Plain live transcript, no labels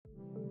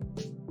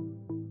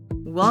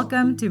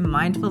Welcome to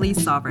Mindfully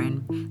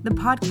Sovereign, the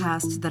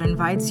podcast that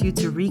invites you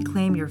to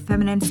reclaim your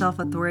feminine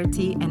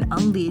self-authority and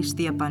unleash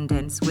the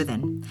abundance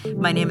within.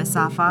 My name is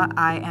Safa,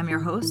 I am your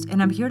host,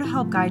 and I'm here to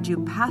help guide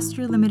you past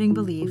your limiting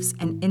beliefs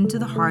and into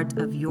the heart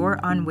of your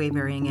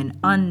unwavering and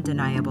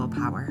undeniable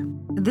power.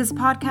 This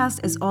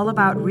podcast is all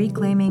about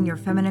reclaiming your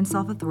feminine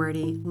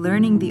self-authority,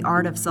 learning the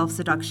art of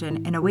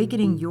self-seduction, and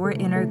awakening your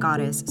inner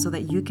goddess so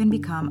that you can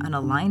become an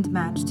aligned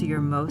match to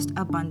your most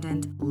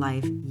abundant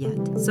life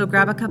yet. So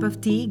grab a cup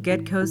of tea,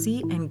 get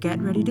cozy, and get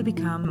ready to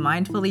become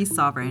mindfully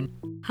sovereign.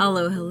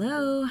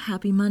 Hello,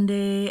 happy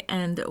Monday,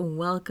 and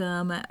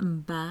welcome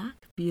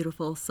back,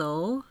 beautiful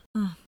soul.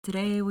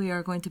 Today we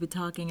are going to be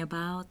talking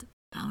about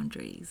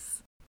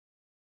boundaries.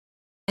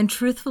 And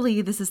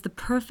truthfully, this is the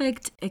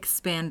perfect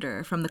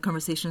expander from the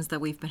conversations that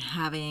we've been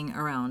having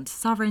around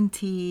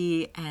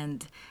sovereignty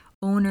and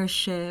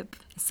ownership,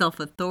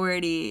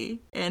 self-authority,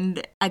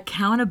 and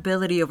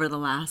accountability over the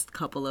last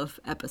couple of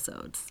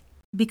episodes.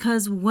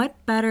 Because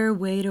what better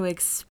way to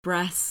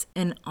express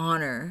and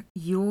honor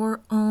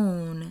your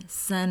own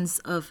sense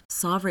of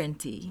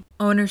sovereignty,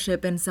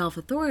 ownership, and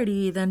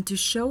self-authority than to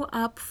show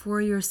up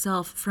for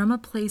yourself from a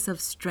place of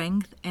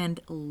strength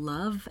and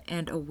love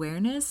and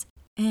awareness,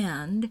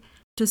 and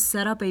to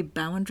set up a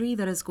boundary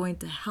that is going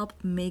to help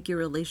make your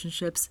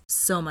relationships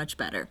so much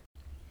better.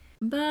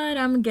 But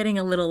I'm getting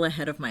a little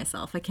ahead of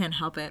myself. I can't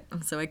help it.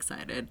 I'm so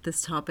excited.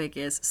 This topic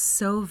is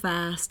so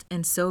vast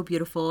and so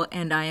beautiful,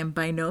 and I am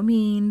by no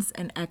means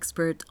an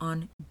expert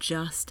on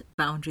just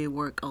boundary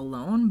work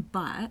alone,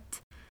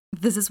 but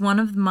this is one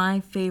of my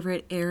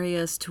favorite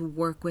areas to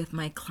work with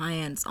my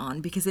clients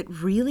on because it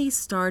really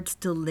starts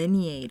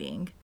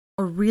delineating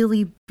a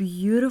really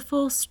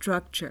beautiful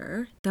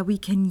structure that we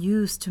can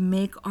use to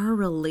make our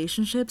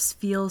relationships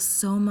feel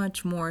so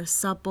much more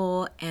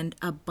supple and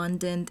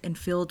abundant and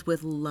filled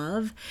with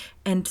love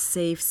and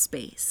safe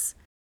space.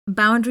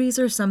 Boundaries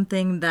are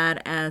something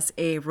that, as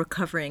a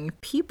recovering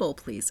people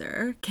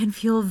pleaser, can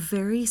feel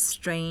very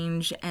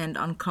strange and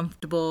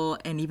uncomfortable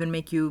and even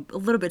make you a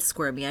little bit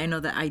squirmy. I know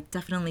that I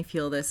definitely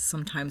feel this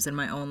sometimes in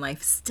my own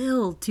life,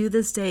 still to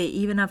this day,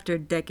 even after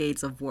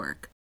decades of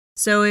work.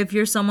 So if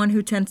you're someone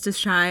who tends to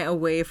shy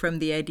away from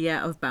the idea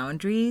of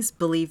boundaries,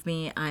 believe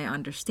me, I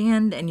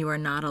understand, and you are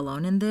not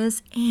alone in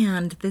this.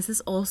 And this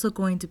is also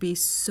going to be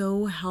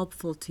so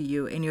helpful to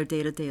you in your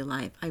day-to-day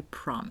life, I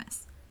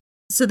promise.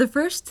 So the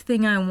first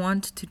thing I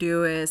want to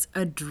do is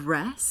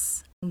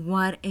address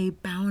what a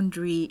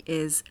boundary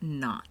is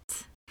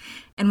not.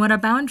 And what a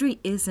boundary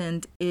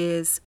isn't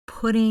is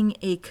putting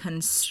a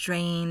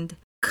constrained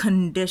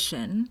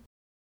condition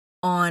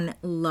on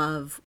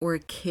love or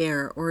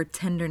care or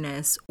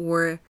tenderness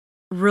or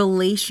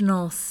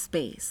relational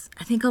space.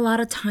 I think a lot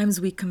of times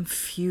we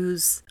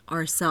confuse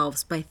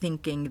ourselves by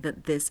thinking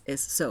that this is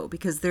so,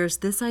 because there's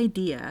this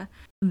idea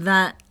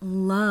that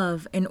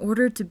love, in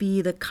order to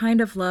be the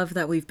kind of love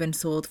that we've been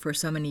sold for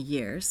so many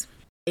years,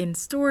 in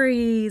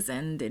stories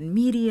and in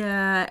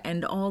media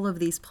and all of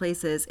these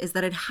places, is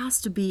that it has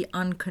to be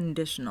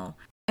unconditional.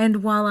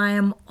 And while I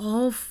am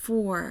all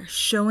for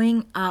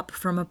showing up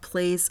from a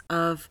place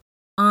of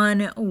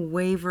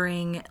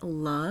unwavering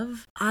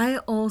love, I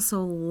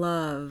also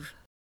love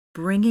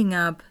bringing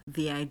up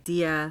the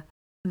idea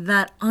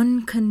that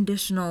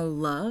unconditional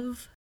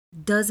love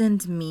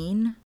doesn't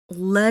mean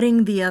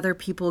letting the other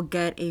people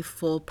get a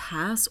full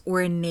pass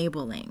or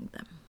enabling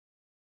them.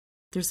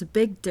 There's a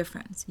big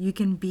difference. You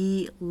can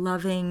be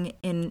loving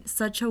in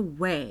such a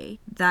way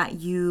that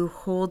you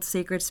hold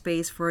sacred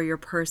space for your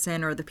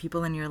person or the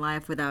people in your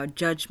life without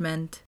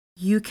judgment.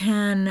 You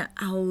can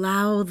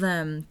allow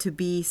them to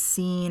be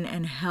seen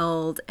and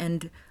held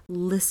and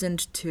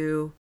listened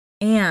to,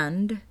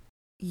 and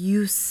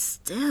you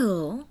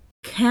still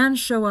can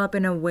show up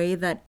in a way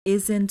that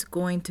isn't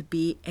going to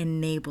be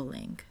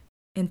enabling.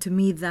 And to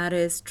me, that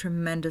is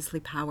tremendously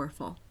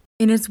powerful.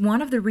 And it's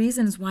one of the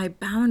reasons why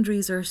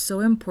boundaries are so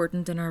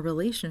important in our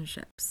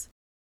relationships.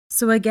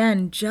 So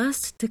again,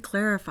 just to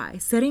clarify,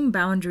 setting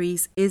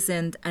boundaries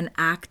isn't an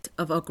act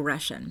of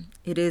aggression.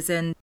 It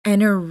isn't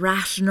an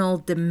irrational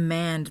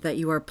demand that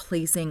you are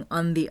placing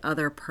on the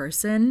other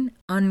person,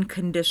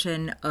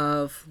 uncondition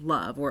of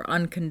love or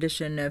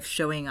uncondition of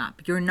showing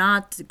up. You're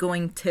not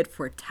going tit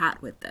for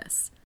tat with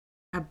this.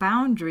 A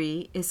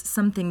boundary is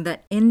something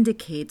that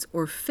indicates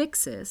or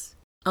fixes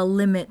a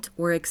limit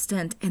or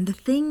extent. And the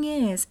thing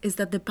is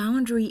that the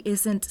boundary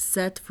isn't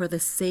set for the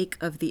sake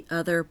of the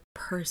other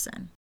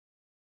person.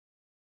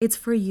 It's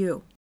for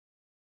you.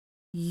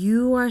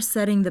 You are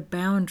setting the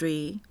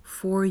boundary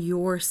for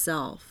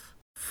yourself,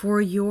 for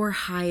your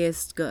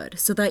highest good,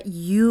 so that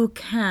you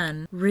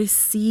can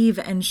receive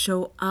and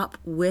show up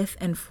with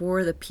and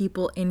for the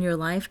people in your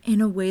life in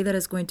a way that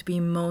is going to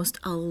be most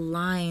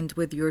aligned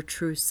with your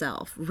true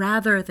self,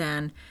 rather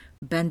than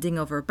bending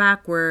over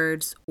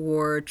backwards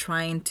or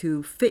trying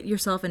to fit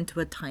yourself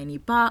into a tiny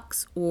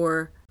box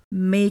or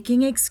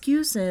making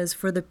excuses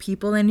for the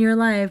people in your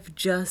life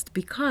just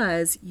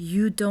because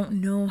you don't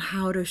know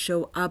how to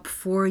show up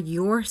for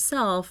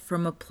yourself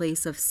from a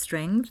place of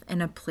strength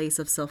and a place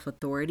of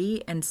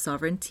self-authority and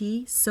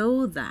sovereignty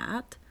so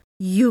that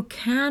You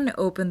can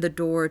open the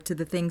door to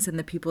the things and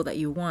the people that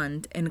you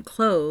want and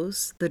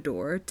close the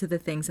door to the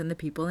things and the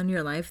people in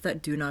your life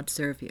that do not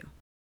serve you.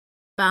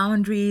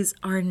 Boundaries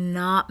are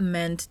not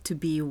meant to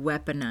be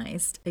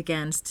weaponized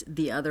against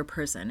the other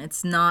person.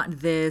 It's not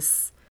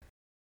this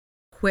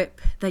whip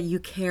that you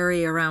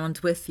carry around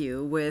with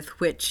you, with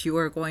which you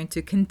are going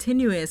to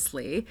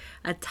continuously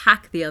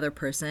attack the other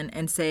person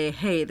and say,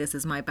 hey, this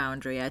is my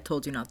boundary. I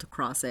told you not to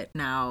cross it.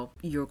 Now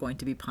you're going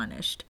to be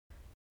punished.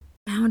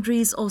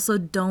 Boundaries also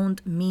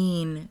don't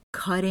mean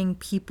cutting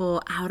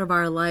people out of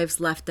our lives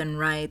left and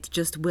right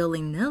just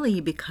willy-nilly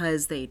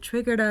because they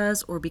triggered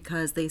us or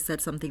because they said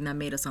something that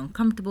made us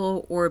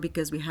uncomfortable or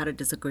because we had a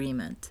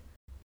disagreement.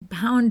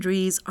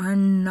 Boundaries are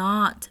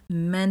not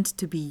meant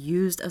to be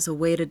used as a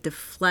way to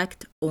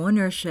deflect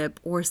ownership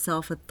or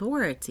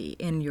self-authority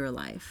in your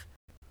life.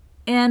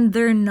 And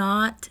they're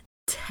not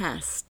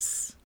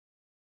tests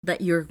that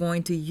you're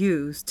going to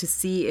use to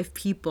see if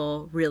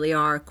people really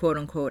are, quote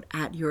unquote,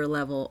 at your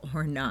level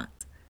or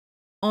not.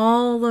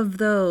 All of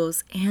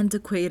those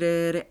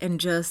antiquated and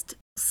just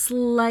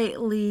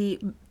slightly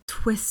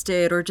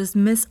twisted or just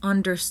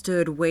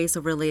misunderstood ways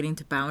of relating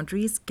to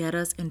boundaries get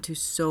us into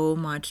so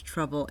much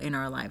trouble in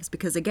our lives.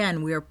 Because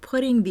again, we are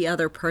putting the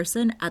other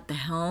person at the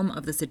helm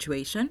of the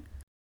situation.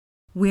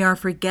 We are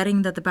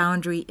forgetting that the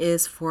boundary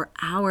is for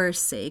our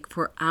sake,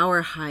 for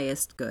our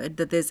highest good,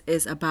 that this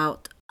is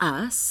about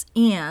us.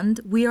 And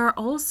we are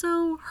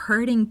also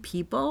hurting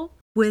people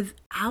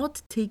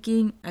without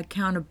taking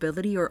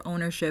accountability or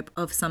ownership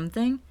of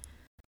something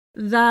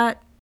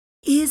that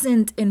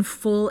isn't in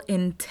full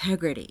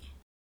integrity.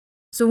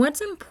 So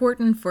what's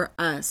important for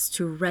us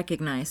to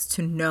recognize,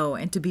 to know,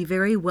 and to be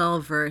very well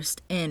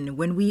versed in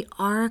when we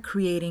are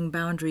creating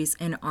boundaries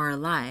in our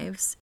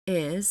lives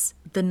is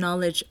the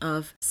knowledge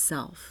of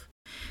self.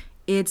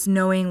 It's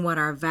knowing what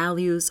our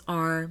values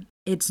are.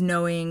 It's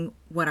knowing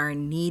what our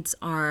needs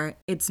are.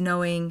 It's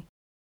knowing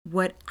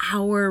what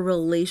our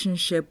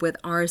relationship with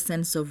our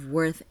sense of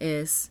worth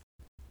is.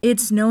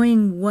 It's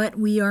knowing what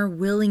we are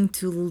willing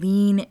to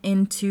lean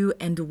into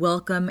and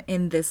welcome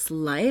in this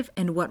life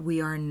and what we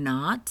are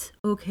not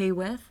okay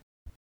with.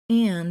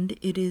 And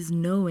it is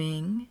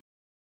knowing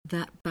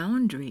that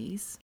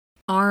boundaries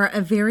are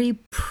a very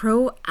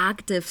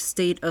proactive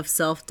state of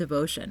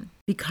self-devotion.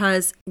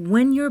 Because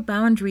when your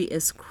boundary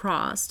is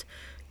crossed,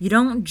 you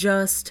don't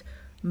just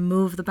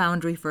move the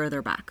boundary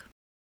further back.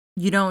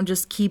 You don't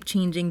just keep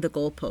changing the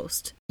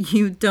goalpost.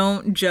 You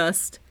don't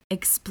just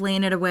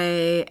explain it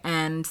away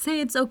and say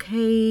it's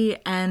okay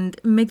and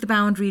make the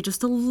boundary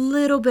just a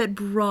little bit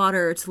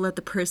broader to let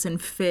the person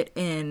fit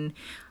in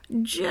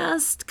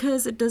just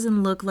because it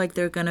doesn't look like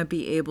they're going to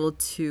be able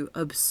to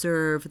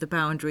observe the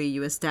boundary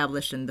you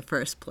established in the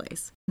first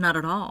place. Not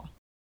at all.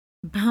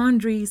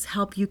 Boundaries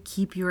help you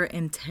keep your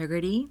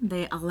integrity.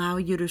 They allow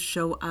you to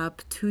show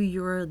up to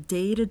your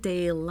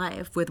day-to-day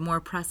life with more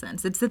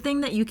presence. It's the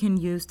thing that you can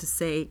use to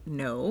say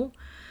no.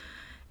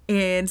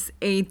 It's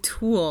a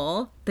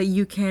tool that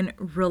you can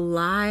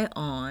rely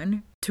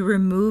on to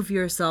remove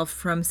yourself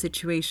from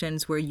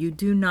situations where you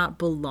do not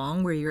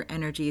belong, where your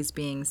energy is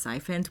being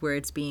siphoned, where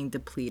it's being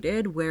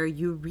depleted, where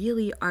you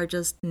really are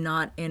just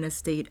not in a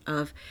state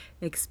of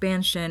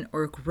expansion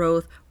or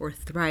growth or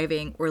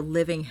thriving or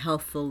living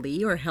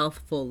healthily or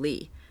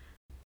healthfully.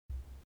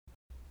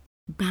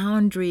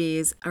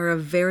 Boundaries are a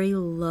very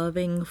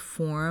loving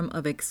form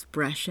of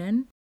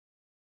expression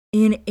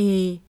in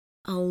a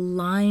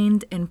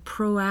aligned and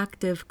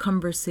proactive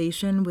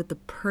conversation with the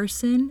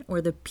person or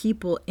the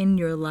people in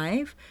your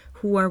life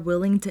who are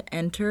willing to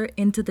enter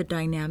into the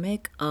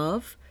dynamic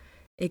of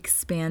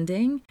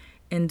expanding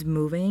and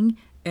moving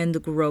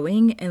and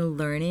growing and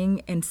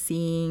learning and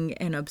seeing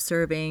and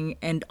observing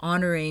and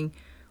honoring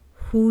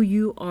who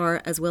you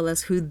are as well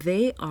as who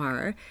they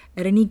are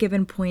at any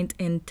given point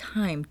in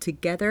time,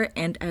 together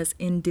and as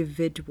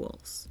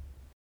individuals.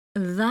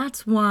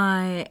 That's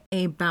why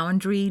a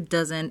boundary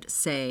doesn't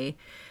say,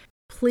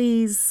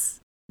 please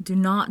do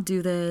not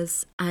do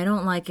this. I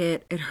don't like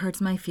it. It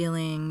hurts my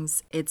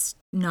feelings. It's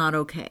not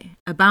okay.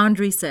 A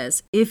boundary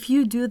says, if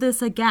you do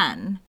this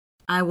again,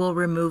 I will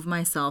remove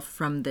myself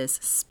from this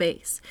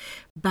space.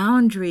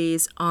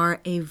 Boundaries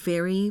are a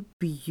very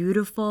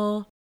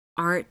beautiful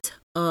art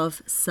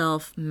of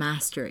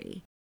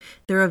self-mastery.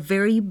 They're a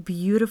very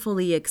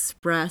beautifully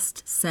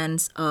expressed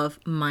sense of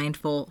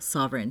mindful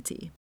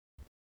sovereignty.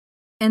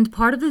 And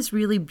part of this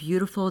really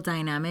beautiful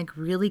dynamic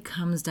really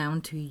comes down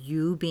to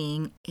you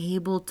being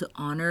able to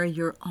honor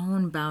your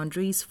own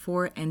boundaries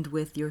for and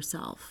with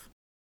yourself.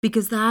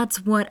 Because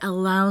that's what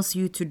allows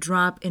you to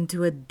drop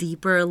into a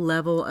deeper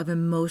level of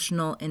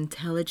emotional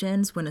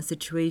intelligence when a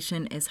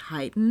situation is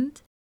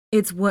heightened.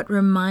 It's what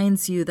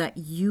reminds you that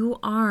you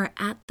are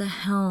at the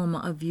helm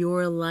of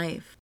your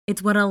life.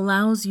 It's what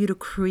allows you to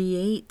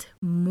create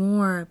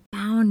more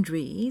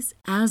boundaries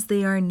as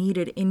they are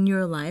needed in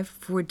your life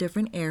for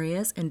different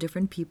areas and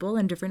different people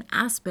and different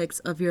aspects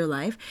of your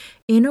life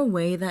in a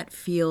way that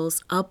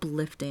feels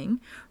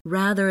uplifting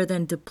rather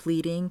than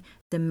depleting,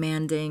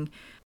 demanding,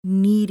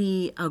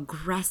 needy,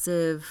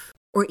 aggressive,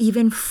 or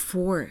even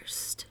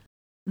forced.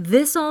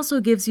 This also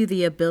gives you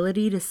the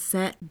ability to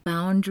set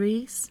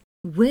boundaries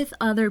with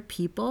other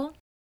people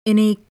in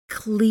a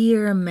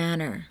clear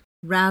manner,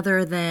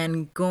 rather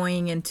than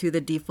going into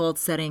the default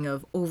setting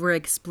of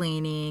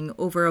over-explaining,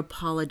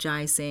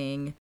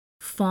 over-apologizing,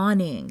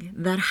 fawning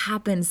that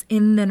happens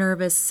in the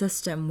nervous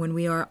system when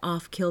we are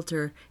off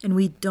kilter and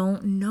we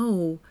don't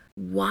know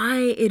why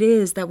it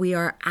is that we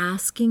are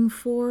asking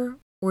for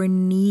or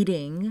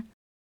needing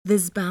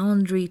this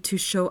boundary to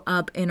show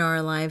up in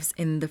our lives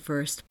in the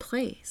first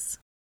place.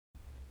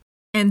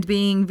 And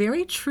being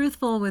very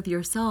truthful with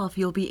yourself,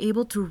 you'll be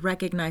able to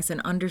recognize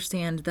and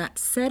understand that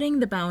setting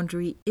the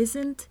boundary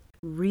isn't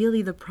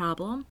really the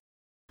problem.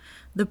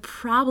 The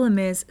problem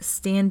is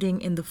standing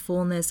in the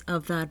fullness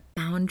of that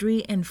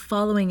boundary and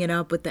following it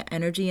up with the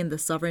energy and the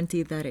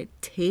sovereignty that it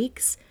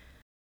takes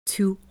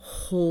to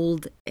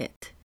hold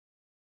it.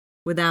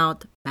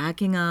 Without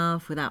backing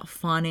off, without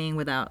fawning,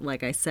 without,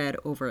 like I said,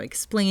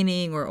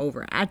 over-explaining or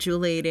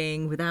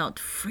over-adulating, without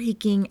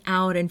freaking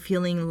out and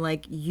feeling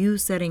like you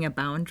setting a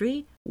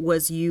boundary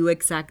was you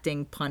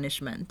exacting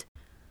punishment.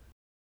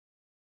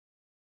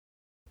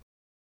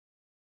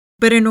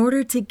 But in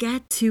order to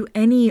get to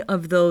any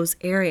of those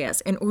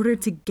areas, in order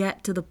to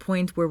get to the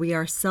point where we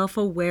are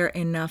self-aware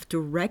enough to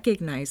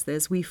recognize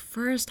this, we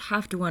first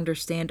have to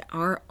understand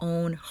our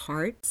own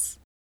hearts,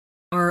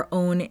 our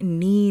own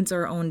needs,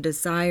 our own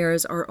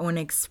desires, our own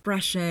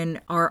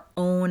expression, our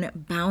own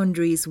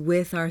boundaries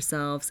with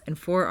ourselves and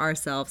for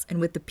ourselves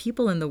and with the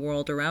people in the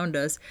world around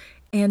us,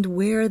 and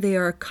where they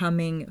are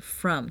coming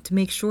from, to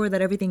make sure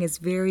that everything is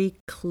very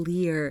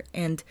clear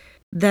and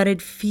that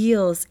it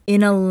feels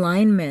in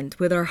alignment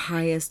with our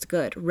highest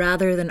good,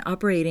 rather than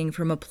operating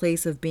from a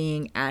place of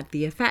being at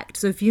the effect.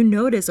 So if you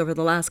notice over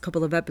the last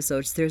couple of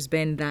episodes, there's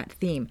been that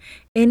theme.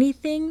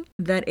 Anything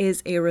that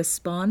is a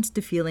response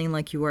to feeling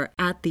like you are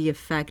at the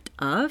effect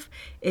of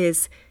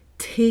is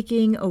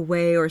taking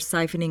away or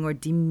siphoning or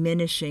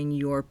diminishing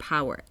your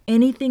power.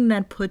 Anything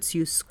that puts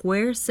you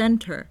square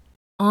center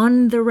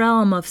on the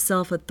realm of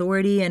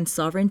self-authority and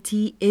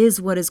sovereignty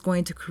is what is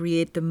going to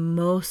create the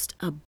most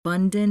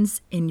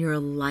abundance in your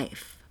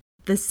life.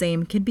 The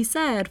same can be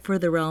said for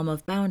the realm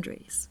of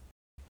boundaries.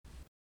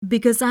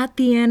 Because at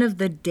the end of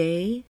the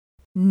day,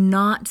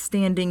 not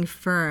standing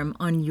firm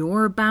on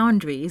your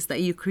boundaries that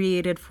you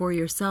created for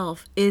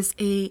yourself is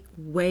a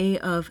way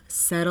of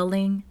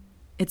settling.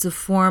 It's a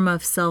form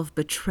of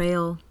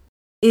self-betrayal.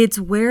 It's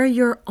where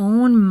your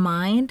own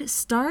mind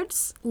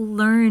starts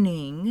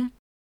learning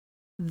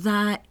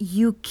that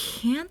you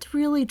can't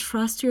really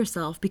trust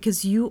yourself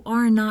because you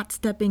are not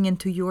stepping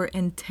into your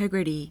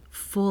integrity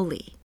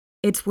fully.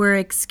 It's where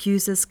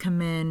excuses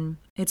come in.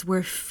 It's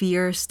where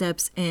fear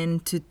steps in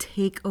to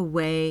take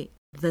away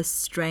the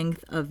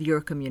strength of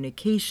your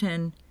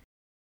communication.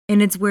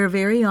 And it's where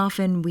very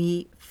often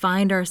we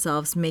find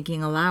ourselves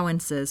making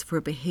allowances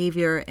for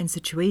behavior and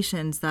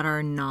situations that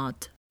are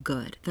not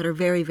good, that are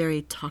very,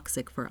 very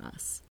toxic for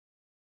us.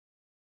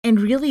 And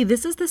really,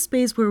 this is the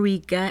space where we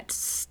get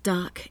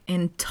stuck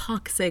in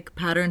toxic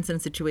patterns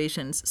and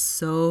situations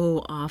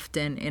so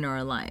often in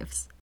our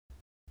lives.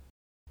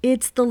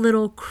 It's the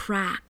little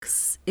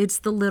cracks, it's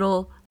the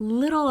little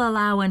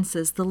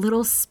allowances, the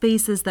little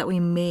spaces that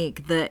we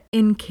make that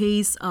in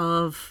case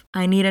of,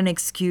 I need an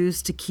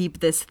excuse to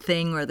keep this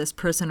thing or this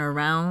person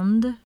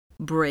around,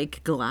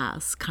 break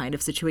glass kind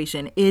of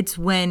situation. It's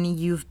when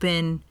you've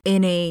been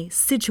in a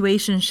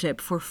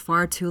situationship for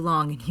far too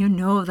long and you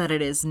know that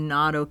it is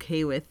not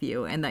okay with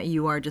you and that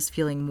you are just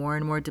feeling more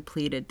and more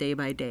depleted day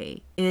by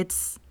day.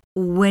 It's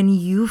when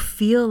you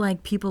feel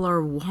like people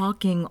are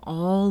walking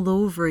all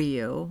over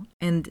you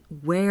and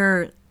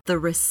where the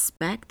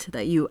respect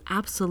that you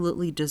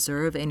absolutely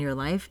deserve in your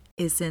life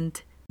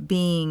isn't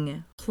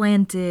being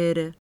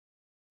planted,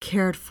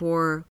 cared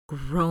for,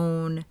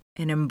 grown,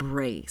 and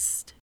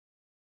embraced.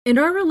 And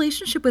our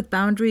relationship with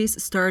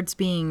boundaries starts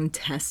being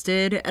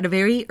tested at a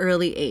very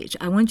early age.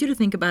 I want you to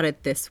think about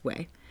it this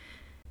way.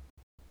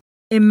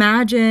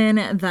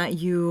 Imagine that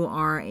you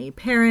are a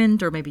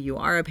parent, or maybe you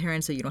are a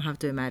parent, so you don't have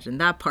to imagine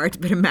that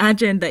part, but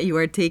imagine that you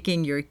are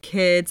taking your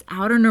kids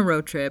out on a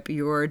road trip.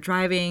 You're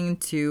driving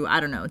to, I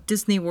don't know,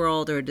 Disney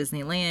World or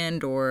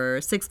Disneyland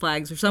or Six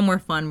Flags or somewhere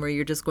fun where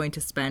you're just going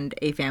to spend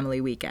a family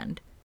weekend.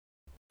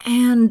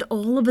 And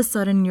all of a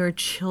sudden, your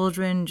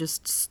children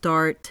just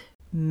start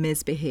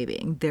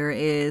misbehaving. There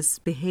is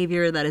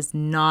behavior that is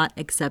not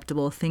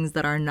acceptable. Things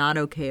that are not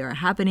okay are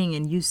happening,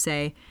 and you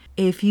say,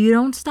 if you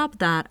don't stop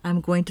that,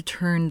 I'm going to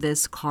turn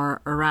this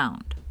car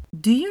around.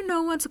 Do you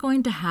know what's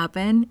going to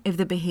happen if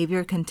the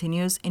behavior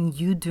continues and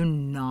you do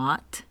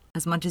not,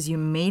 as much as you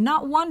may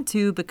not want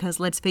to, because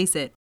let's face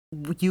it,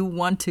 you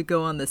want to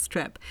go on this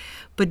trip.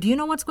 But do you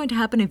know what's going to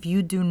happen if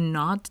you do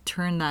not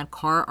turn that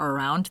car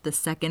around the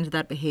second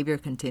that behavior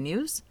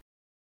continues?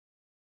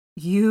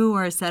 You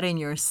are setting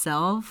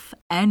yourself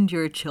and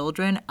your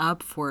children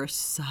up for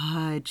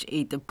such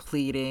a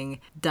depleting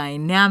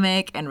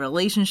dynamic and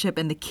relationship,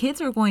 and the kids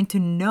are going to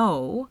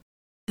know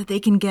that they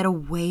can get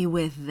away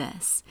with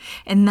this.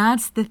 And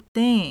that's the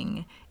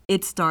thing,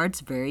 It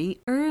starts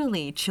very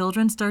early.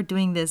 Children start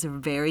doing this at a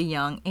very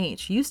young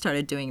age. You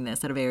started doing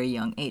this at a very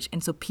young age.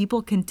 And so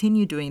people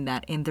continue doing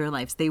that in their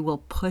lives. They will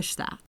push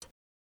that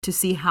to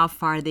see how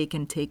far they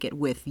can take it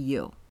with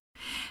you.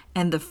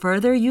 And the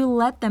further you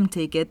let them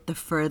take it, the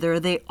further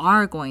they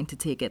are going to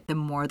take it. The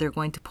more they're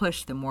going to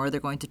push, the more they're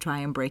going to try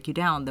and break you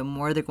down, the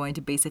more they're going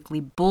to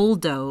basically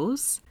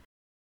bulldoze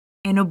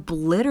and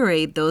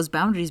obliterate those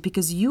boundaries,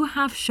 because you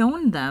have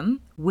shown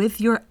them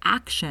with your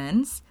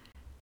actions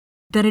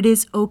that it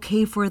is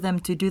okay for them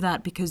to do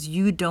that, because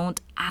you don't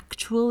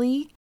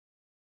actually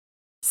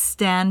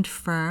stand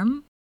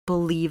firm,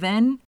 believe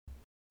in,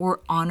 or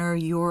honor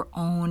your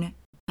own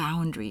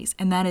boundaries.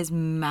 And that is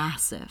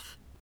massive.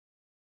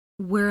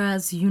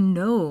 Whereas you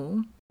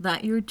know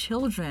that your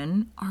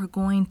children are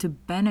going to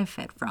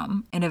benefit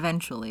from, and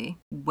eventually,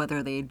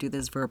 whether they do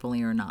this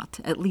verbally or not,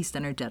 at least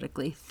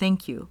energetically,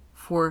 thank you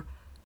for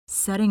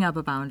setting up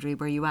a boundary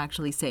where you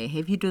actually say, hey,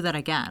 if you do that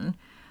again,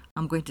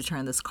 I'm going to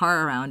turn this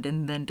car around.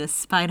 And then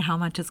despite how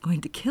much it's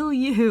going to kill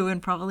you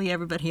and probably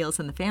everybody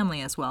else in the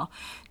family as well,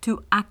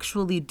 to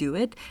actually do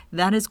it,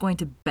 that is going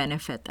to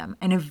benefit them.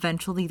 And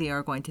eventually they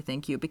are going to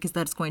thank you, because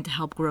that's going to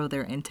help grow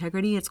their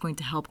integrity. It's going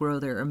to help grow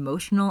their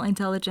emotional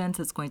intelligence.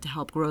 It's going to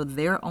help grow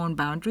their own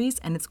boundaries.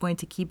 And it's going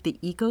to keep the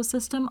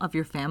ecosystem of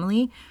your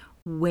family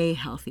way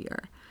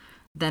healthier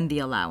than the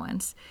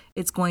allowance.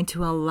 It's going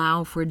to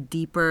allow for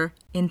deeper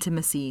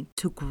intimacy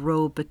to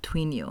grow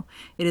between you.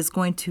 It is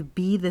going to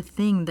be the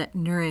thing that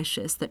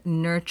nourishes, that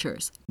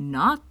nurtures,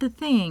 not the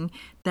thing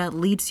that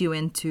leads you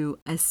into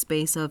a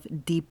space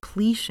of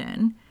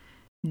depletion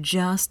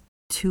just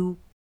to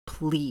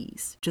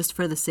please, just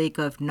for the sake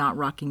of not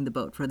rocking the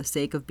boat, for the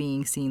sake of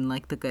being seen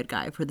like the good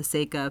guy, for the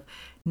sake of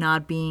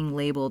not being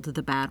labeled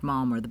the bad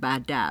mom or the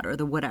bad dad or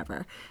the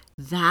whatever.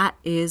 That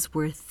is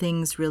where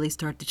things really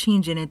start to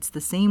change. And it's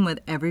the same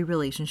with every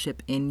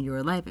relationship in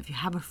your life. If you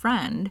have a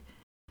friend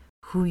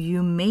who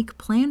you make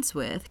plans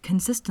with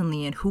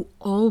consistently and who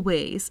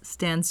always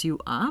stands you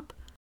up,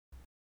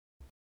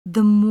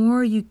 the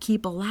more you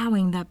keep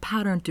allowing that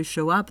pattern to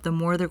show up, the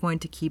more they're going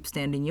to keep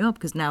standing you up,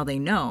 because now they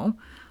know,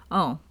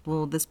 oh,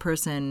 well, this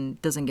person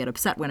doesn't get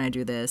upset when I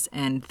do this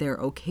and they're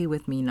okay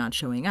with me not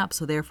showing up.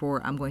 So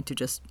therefore, I'm going to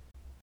just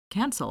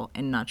cancel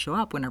and not show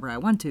up whenever I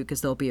want to, because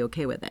they'll be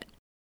okay with it.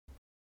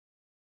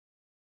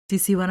 Do you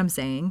see what I'm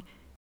saying?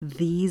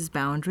 These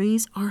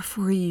boundaries are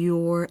for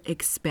your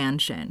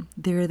expansion.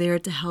 They're there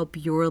to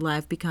help your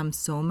life become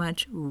so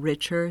much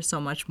richer, so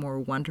much more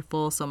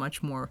wonderful, so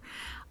much more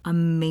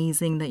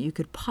amazing that you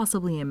could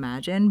possibly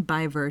imagine,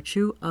 by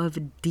virtue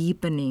of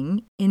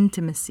deepening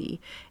intimacy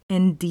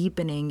and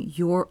deepening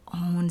your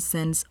own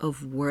sense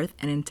of worth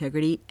and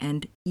integrity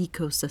and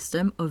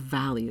ecosystem of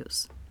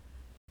values.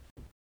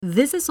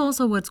 This is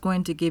also what's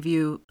going to give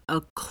you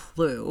a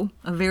clue,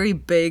 a very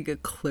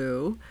big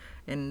clue,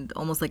 and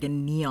almost like a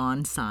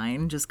neon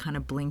sign just kind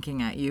of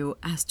blinking at you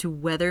as to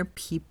whether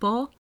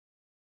people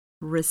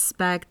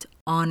respect,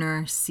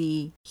 honor,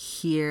 see,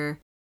 hear,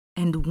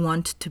 and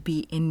want to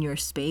be in your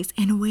space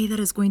in a way that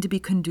is going to be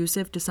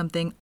conducive to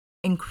something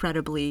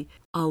incredibly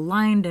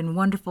aligned and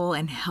wonderful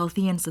and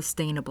healthy and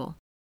sustainable.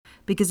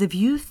 Because if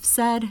you've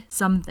said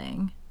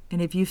something, and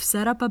if you've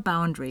set up a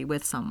boundary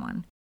with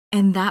someone,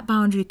 and that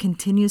boundary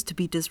continues to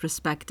be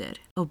disrespected,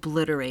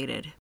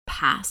 obliterated,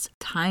 passed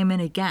time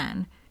and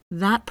again,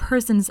 that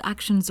person's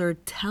actions are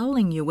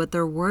telling you what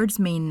their words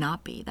may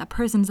not be. That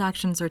person's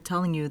actions are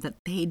telling you that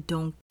they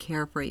don't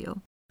care for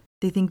you.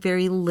 They think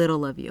very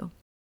little of you.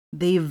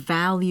 They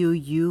value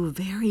you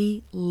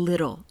very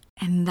little.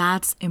 And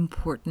that's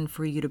important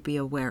for you to be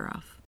aware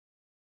of.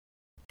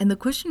 And the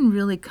question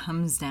really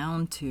comes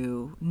down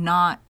to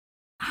not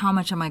how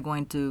much am I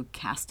going to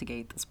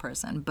castigate this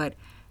person, but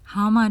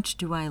how much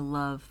do I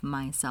love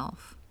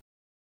myself?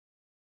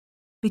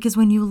 Because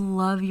when you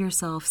love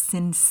yourself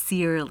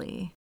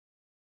sincerely,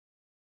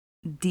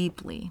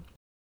 deeply,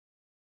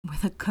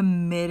 with a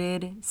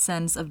committed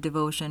sense of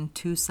devotion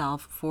to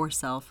self, for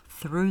self,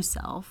 through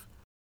self,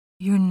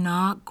 you're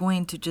not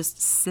going to just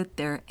sit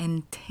there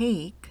and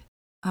take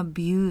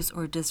abuse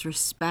or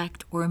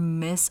disrespect or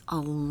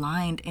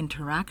misaligned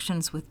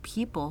interactions with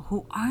people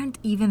who aren't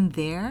even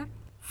there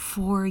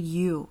for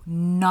you,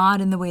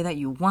 not in the way that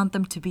you want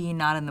them to be,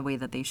 not in the way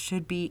that they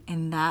should be.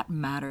 And that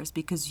matters,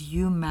 because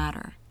you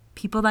matter.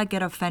 People that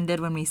get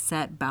offended when we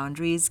set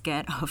boundaries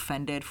get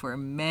offended for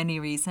many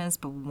reasons,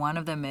 but one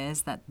of them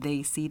is that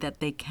they see that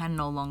they can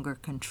no longer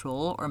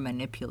control or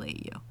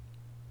manipulate you.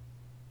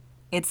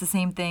 It's the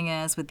same thing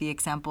as with the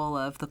example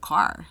of the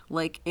car.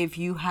 Like, if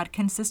you had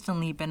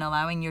consistently been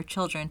allowing your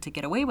children to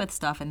get away with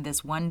stuff, and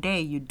this one day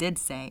you did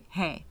say,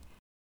 hey,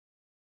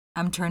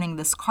 I'm turning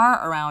this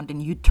car around,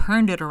 and you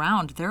turned it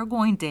around, they're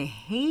going to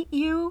hate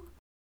you,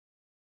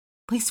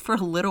 at least for a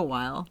little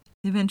while.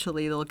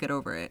 Eventually they'll get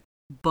over it.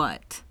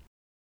 But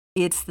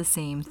it's the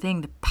same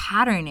thing. The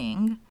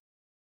patterning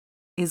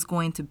is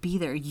going to be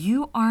there.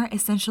 You are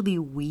essentially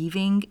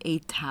weaving a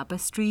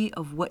tapestry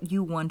of what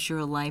you want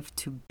your life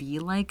to be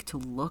like, to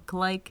look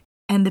like.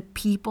 and the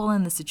people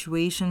and the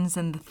situations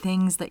and the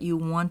things that you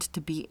want to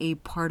be a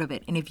part of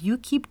it. And if you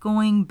keep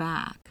going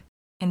back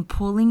and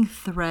pulling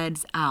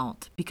threads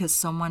out because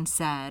someone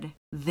said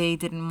they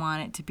didn't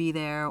want it to be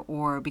there,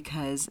 or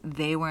because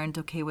they weren't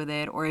okay with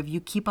it, or if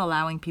you keep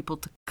allowing people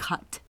to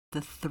cut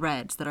the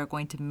threads that are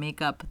going to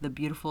make up the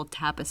beautiful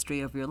tapestry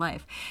of your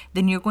life,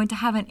 then you're going to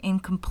have an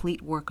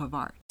incomplete work of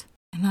art.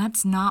 And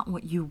that's not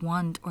what you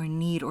want or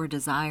need or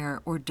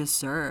desire or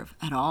deserve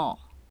at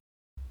all.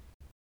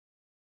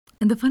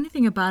 And the funny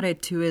thing about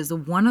it too is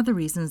one of the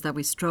reasons that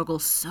we struggle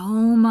so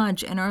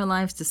much in our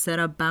lives to set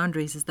up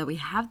boundaries is that we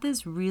have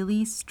this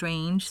really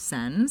strange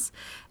sense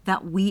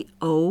that we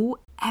owe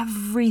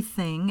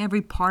everything,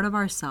 every part of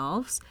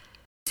ourselves,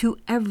 to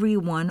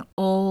everyone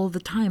all the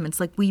time.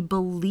 It's like we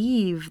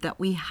believe that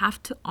we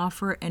have to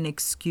offer an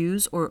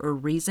excuse or a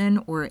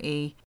reason or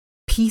a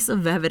piece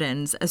of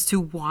evidence as to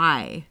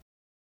why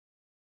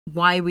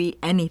we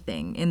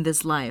anything in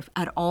this life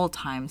at all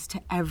times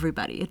to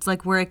everybody. It's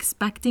like we're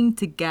expecting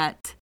to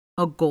get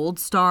a gold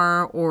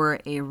star or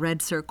a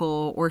red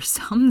circle or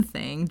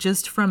something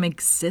just from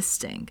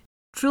existing.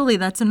 Truly,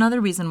 that's another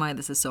reason why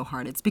this is so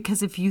hard. It's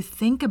because if you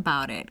think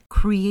about it,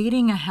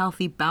 creating a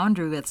healthy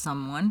boundary with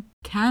someone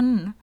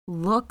can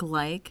look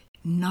like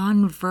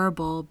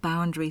nonverbal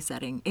boundary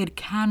setting. It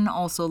can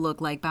also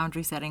look like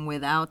boundary setting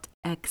without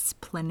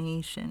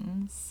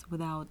explanations,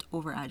 without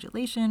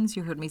over-adulations.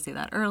 You heard me say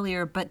that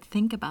earlier, but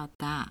think about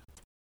that.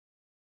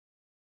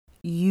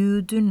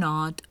 You do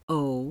not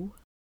owe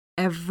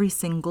every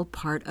single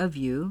part of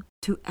you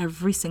to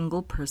every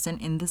single person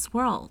in this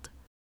world.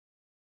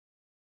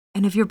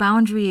 And if your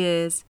boundary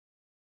is,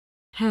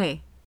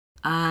 hey,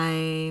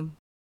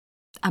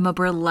 I'm a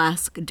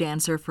burlesque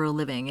dancer for a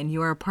living and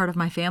you are a part of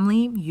my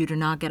family, you do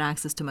not get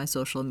access to my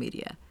social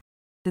media,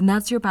 then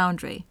that's your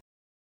boundary.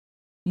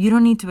 You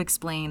don't need to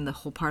explain the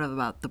whole part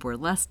about the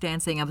burlesque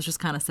dancing. I was just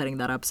kind of setting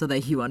that up so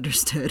that you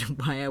understood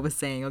why I was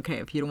saying, okay,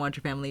 if you don't want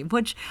your family,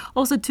 which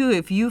also too,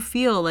 if you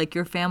feel like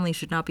your family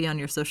should not be on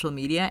your social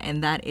media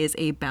and that is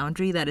a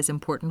boundary that is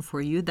important for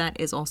you, that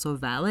is also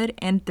valid,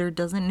 and there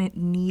doesn't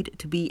need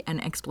to be an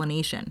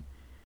explanation.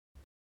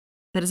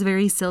 That is a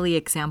very silly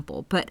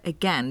example, but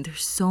again,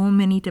 there's so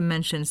many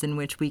dimensions in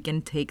which we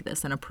can take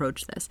this and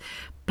approach this.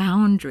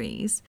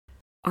 Boundaries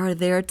are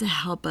there to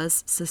help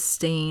us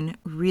sustain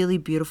really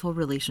beautiful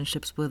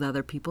relationships with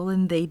other people,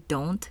 and they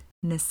don't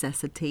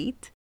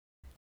necessitate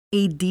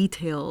a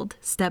detailed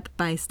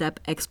step-by-step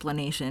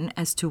explanation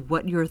as to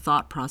what your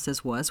thought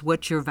process was,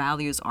 what your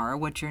values are,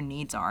 what your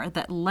needs are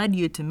that led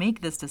you to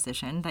make this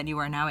decision that you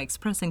are now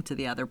expressing to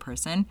the other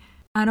person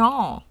at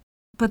all.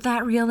 But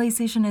that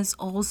realization is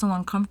also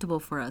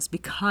uncomfortable for us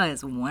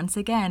because, once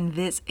again,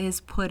 this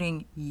is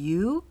putting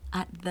you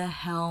at the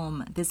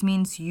helm. This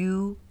means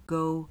you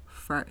go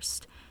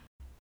first.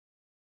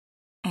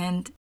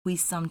 And we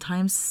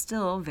sometimes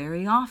still,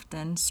 very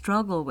often,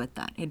 struggle with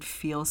that. It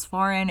feels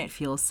foreign, it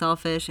feels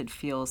selfish, it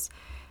feels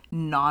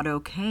not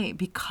okay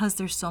because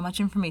there's so much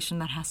information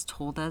that has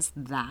told us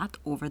that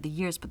over the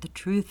years. But the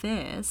truth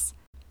is,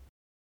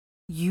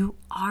 you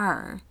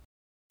are,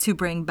 to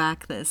bring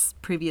back this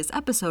previous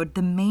episode,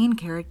 the main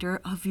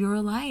character of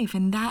your life.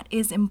 And that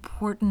is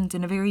important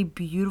in a very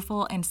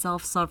beautiful and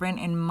self-sovereign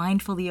and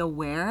mindfully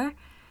aware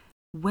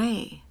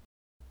way.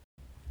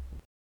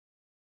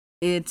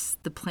 It's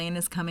the plane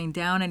is coming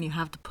down and you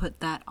have to put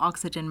that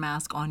oxygen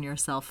mask on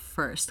yourself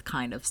first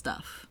kind of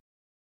stuff.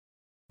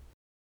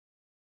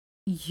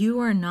 You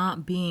are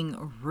not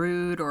being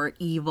rude or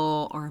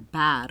evil or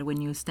bad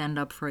when you stand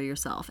up for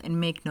yourself. And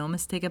make no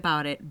mistake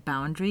about it,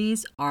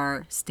 boundaries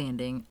are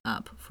standing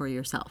up for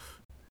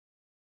yourself.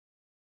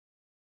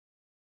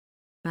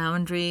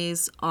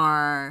 Boundaries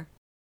are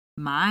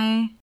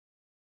my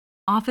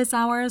office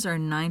hours are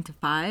 9 to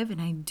 5,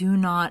 and I do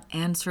not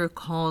answer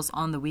calls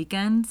on the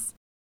weekends.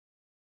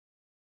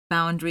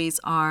 Boundaries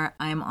are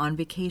I'm on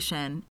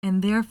vacation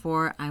and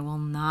therefore I will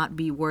not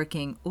be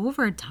working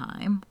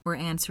overtime or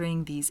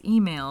answering these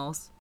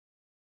emails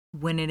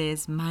when it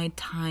is my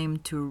time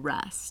to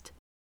rest.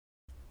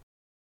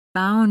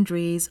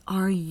 Boundaries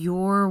are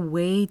your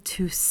way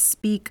to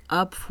speak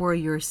up for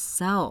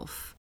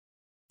yourself.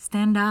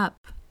 Stand up.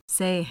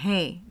 Say,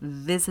 hey,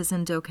 this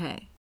isn't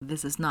okay.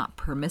 This is not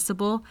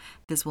permissible.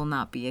 This will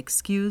not be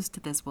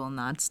excused. This will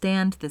not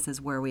stand. This is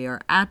where we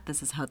are at.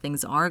 This is how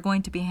things are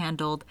going to be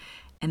handled.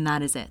 And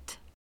that is it.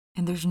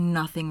 And there's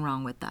nothing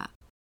wrong with that.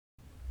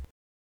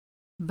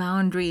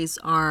 Boundaries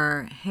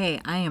are,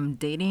 hey, I am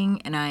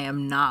dating and I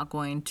am not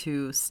going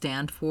to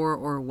stand for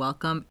or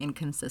welcome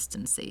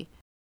inconsistency.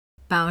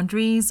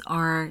 Boundaries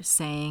are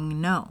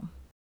saying no.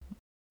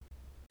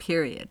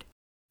 Period.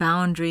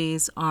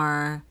 Boundaries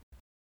are,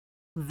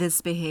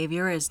 this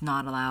behavior is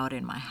not allowed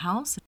in my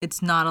house.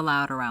 It's not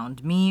allowed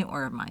around me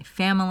or my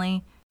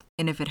family.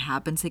 And if it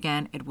happens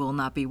again, it will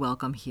not be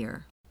welcome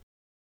here.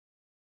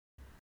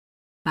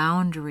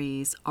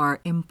 Boundaries are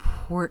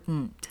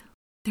important.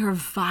 They're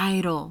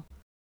vital,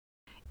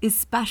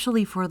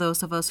 especially for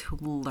those of us who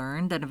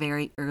learned at a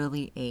very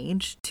early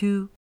age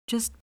to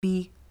just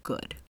be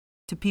good,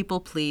 to people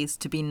please,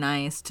 to be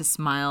nice, to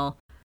smile,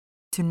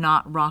 to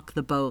not rock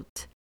the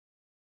boat.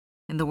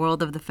 In the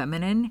world of the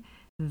feminine,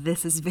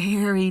 this is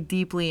very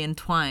deeply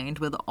entwined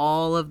with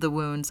all of the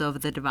wounds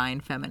of the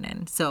divine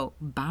feminine. So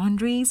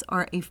boundaries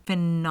are a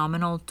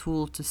phenomenal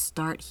tool to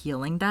start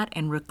healing that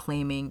and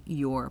reclaiming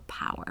your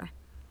power.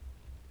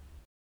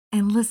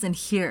 And listen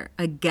here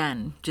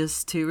again,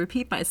 just to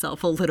repeat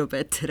myself a little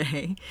bit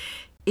today.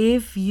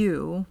 If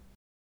you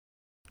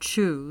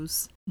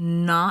choose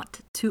not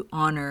to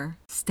honor,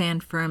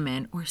 stand firm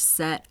in, or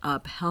set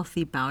up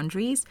healthy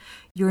boundaries,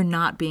 you're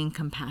not being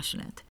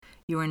compassionate.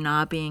 You are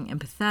not being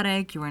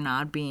empathetic. You are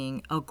not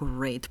being a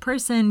great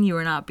person. You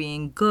are not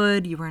being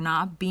good. You are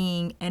not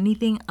being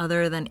anything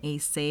other than a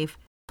safe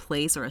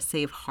place or a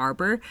safe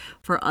harbor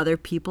for other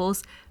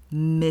people's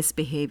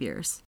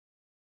misbehaviors.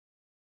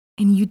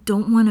 And you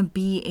don't want to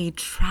be a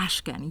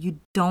trash can. You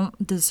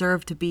don't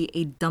deserve to be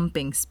a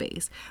dumping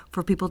space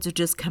for people to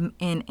just come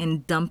in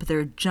and dump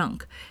their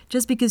junk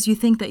just because you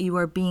think that you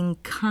are being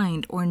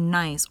kind or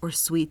nice or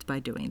sweet by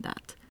doing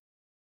that.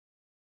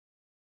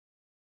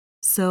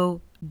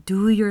 So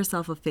do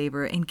yourself a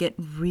favor and get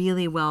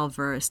really well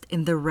versed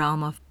in the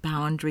realm of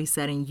boundary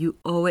setting. You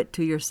owe it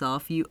to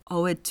yourself. You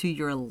owe it to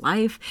your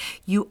life.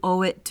 You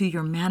owe it to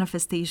your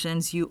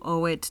manifestations. You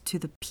owe it to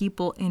the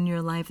people in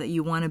your life that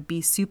you want to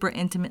be super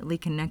intimately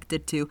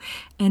connected to.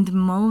 And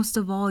most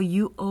of all,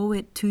 you owe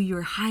it to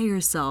your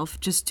higher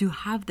self just to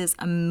have this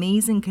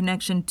amazing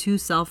connection to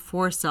self,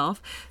 for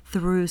self,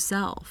 through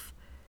self.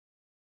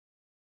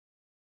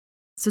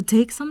 So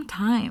take some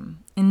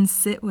time and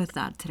sit with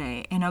that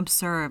today and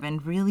observe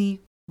and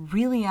really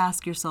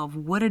ask yourself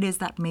what it is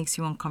that makes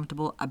you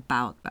uncomfortable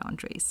about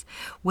boundaries,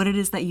 what it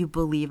is that you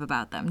believe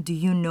about them. Do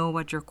you know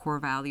what your core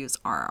values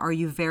are? Are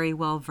you very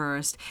well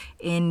versed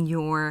in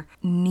your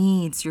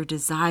needs, your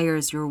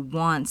desires, your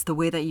wants, the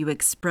way that you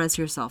express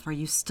yourself? Are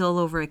you still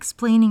over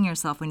explaining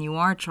yourself when you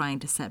are trying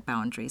to set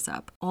boundaries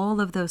up? All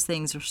of those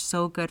things are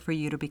so good for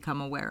you to become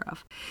aware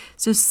of.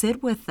 So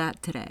sit with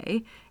that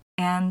today.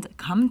 And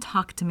come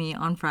talk to me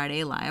on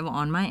Friday live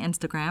on my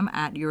Instagram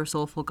at Your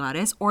Soulful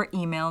Goddess, or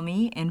email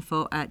me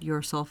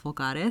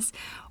info@yoursoulfulgoddess,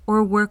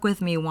 or work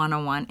with me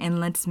one-on-one,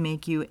 and let's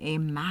make you a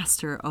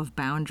master of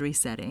boundary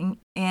setting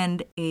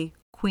and a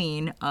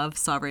queen of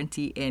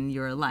sovereignty in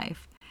your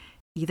life.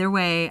 Either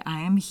way,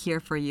 I am here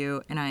for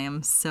you, and I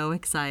am so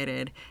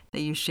excited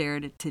that you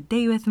shared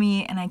today with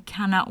me, and I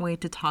cannot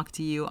wait to talk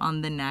to you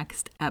on the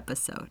next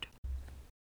episode.